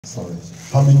Sorry.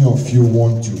 How many of you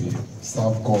want to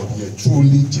serve God here?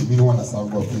 Truly, genuinely want to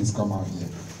serve God, please come out here.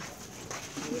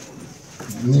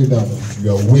 Kneel down if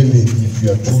you are willing, if you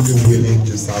are truly willing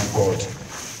to serve God.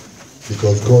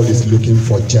 Because God is looking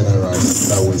for generals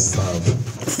that will serve.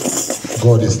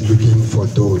 God is looking for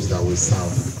those that will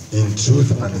serve in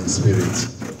truth and in spirit.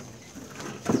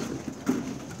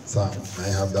 Sir, I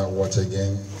have that watch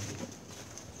again.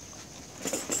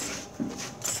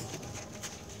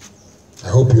 I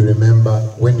hope you remember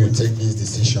when you take this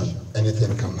decision,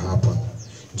 anything can happen.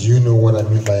 Do you know what I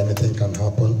mean by anything can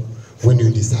happen? When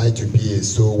you decide to be a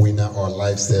soul winner or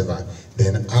lifesaver,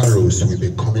 then arrows will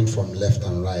be coming from left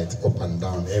and right, up and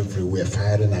down, everywhere,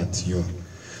 firing at you.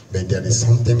 But there is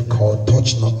something called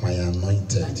touch not my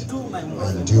anointed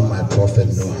and do my prophet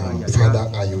no harm. Father,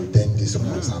 I ordain this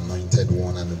one's anointed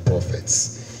one and the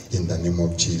prophets in the name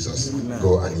of Jesus.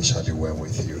 Go and it shall be well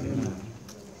with you.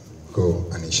 Go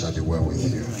and it shall be well with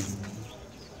you.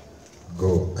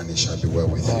 Go and it shall be well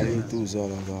with you.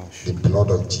 The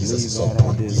blood of Jesus is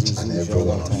upon each and every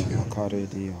one of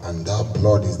you. And that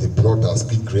blood is the blood that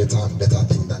speaks greater and better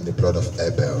thing than the blood of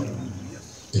Abel.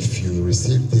 If you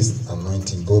receive this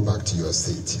anointing, go back to your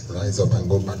seat. Rise up and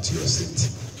go back to your seat.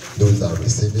 Those that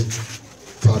receive it,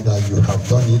 Father, you have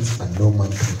done it and no man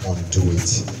can undo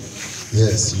it.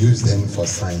 Yes, use them for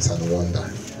signs and wonder.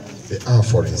 They are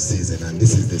for a season, and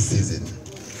this is the season.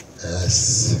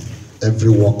 Yes, every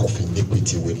work of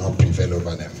iniquity will not prevail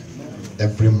over them.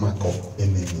 Every mark of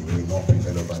enemy will not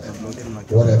prevail over them.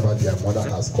 Whatever their mother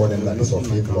has called them that is of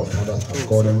evil, or father has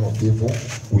called them of evil,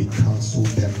 we cancel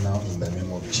them now in the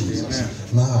name of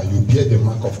Jesus. Now you bear the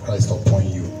mark of Christ upon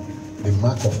you. The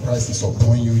mark of Christ is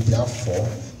upon you, therefore,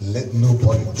 let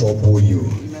nobody trouble you.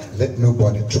 Let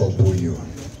nobody trouble you.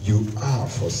 You are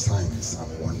for signs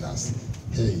and wonders.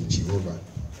 Hey, Jehovah.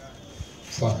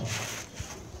 Sir,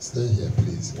 stay here,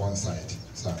 please. One side.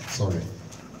 Sir, sorry.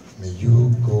 May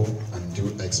you go and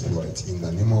do exploit. In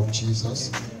the name of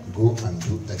Jesus, go and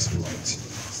do exploit.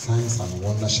 Signs and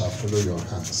wonders shall follow your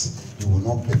hands. You will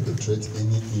not perpetrate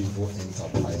any evil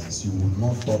enterprises. You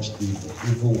will not touch evil.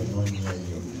 Evil will not near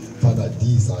you. Father,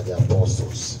 these are the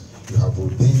apostles. You have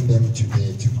ordained them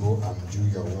today to go and do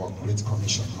your work. Great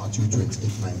Commission, Matthew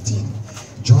 28:19.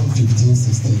 John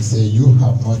 15:16 say, you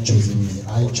have not chosen me,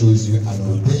 I chose you and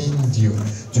ordained you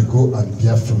to go and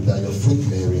bear fruit, that your fruit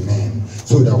may remain,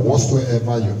 so that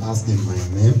whatsoever you ask in my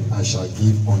name, I shall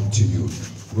give unto you.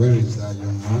 Where is that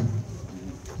young man?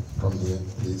 Come here,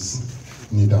 please.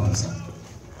 Kneel down, sir.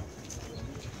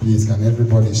 Please, can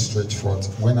everybody stretch forth?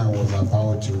 When I was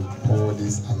about to pour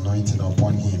this anointing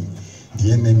upon him,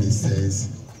 the enemy says,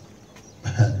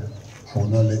 I will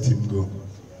not let him go.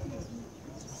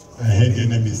 I heard the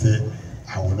enemy say,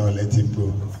 I will not let him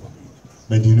go.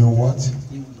 But you know what?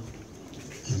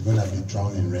 He's going to be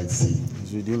drowned in Red Sea.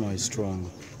 His Redeemer is strong.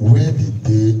 Where did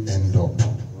they end up?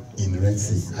 In Red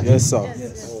Sea? Yes, sir.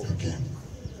 Yes. Okay.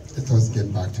 Let us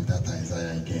get back to that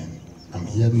Isaiah again. I'm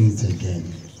hearing it again.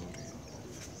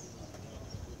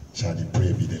 Shall the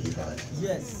prey be delivered?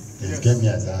 Yes. Please get me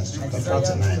Isaiah chapter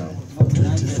 49,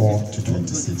 24 to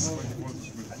 26.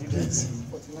 Please.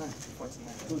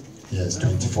 Yes,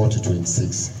 24 to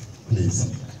 26.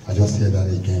 Please. I just hear that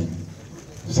again.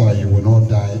 So you will not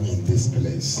die in this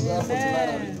place.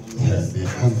 Amen. The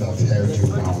hand that held you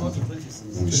bound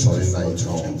will surrender it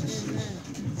all.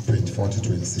 24 to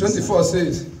 26. 24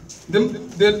 says,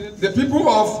 the people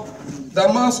of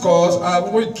Damascus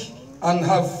are weak and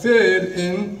have failed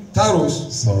in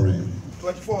Taros. Sorry.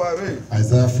 24, I read.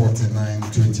 Isaiah 49,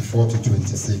 24 to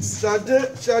 26. Shall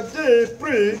they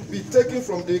prey be taken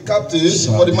from the captive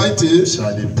or the mighty?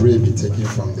 Shall the prey be taken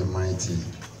from the mighty?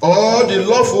 Or the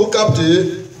lawful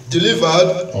captive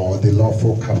delivered? Or the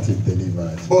lawful captive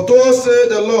delivered. But thus says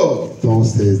the Lord.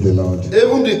 Thus says the Lord.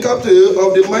 Even the captive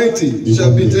of the mighty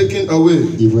shall be taken away.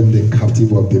 Even the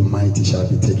captive of the mighty shall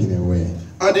be taken away.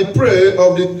 And the prey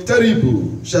of the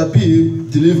terrible shall be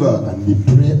delivered. And the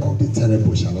prey of the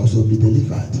terrible shall also be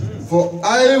delivered. For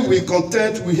I will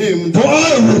contend with him. For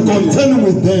I will contend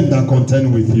with them that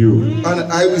contend with you.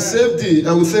 And I will save thee.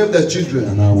 I will save thy children.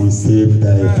 And I will save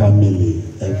thy family,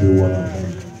 every one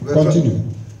of them. Continue.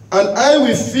 And I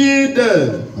will feed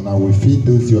them. And I will feed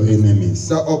those your enemies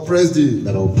that oppress thee.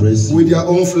 That oppress you. With their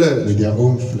own flesh. With their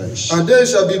own flesh. And they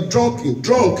shall be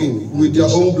drunken with their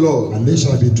own blood. And they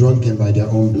shall be drunken by their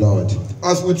own blood.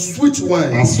 As with sweet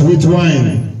wine. As sweet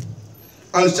wine.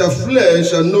 And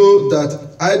flesh shall know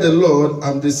that I, the Lord,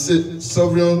 am the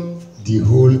sovereign. The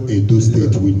whole Edo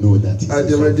state will know that he is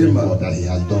the Redeemer. God, that he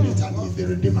has done it and he is the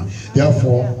Redeemer.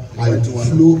 Therefore, I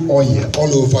flow oil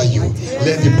all over you.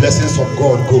 Let the blessings of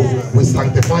God go. We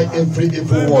sanctify every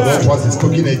evil word that was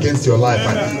spoken against your life.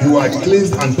 You are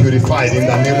cleansed and purified in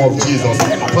the name of Jesus.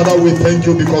 Father, we thank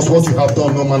you because what you have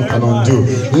done no man can undo.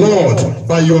 Lord,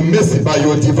 by your mercy, by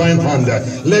your divine hand,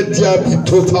 let there be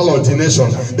total ordination.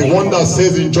 The one that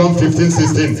says in John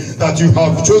 15:16 that you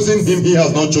have chosen him, he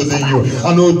has not chosen you,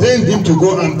 and ordained him to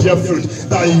go and bear fruit,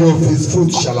 that of his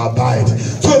fruit shall abide,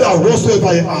 so that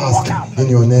whatsoever you ask in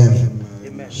your name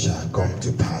shall come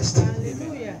to pass.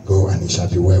 Go and it shall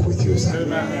be well with you, sir.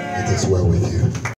 It is well with you.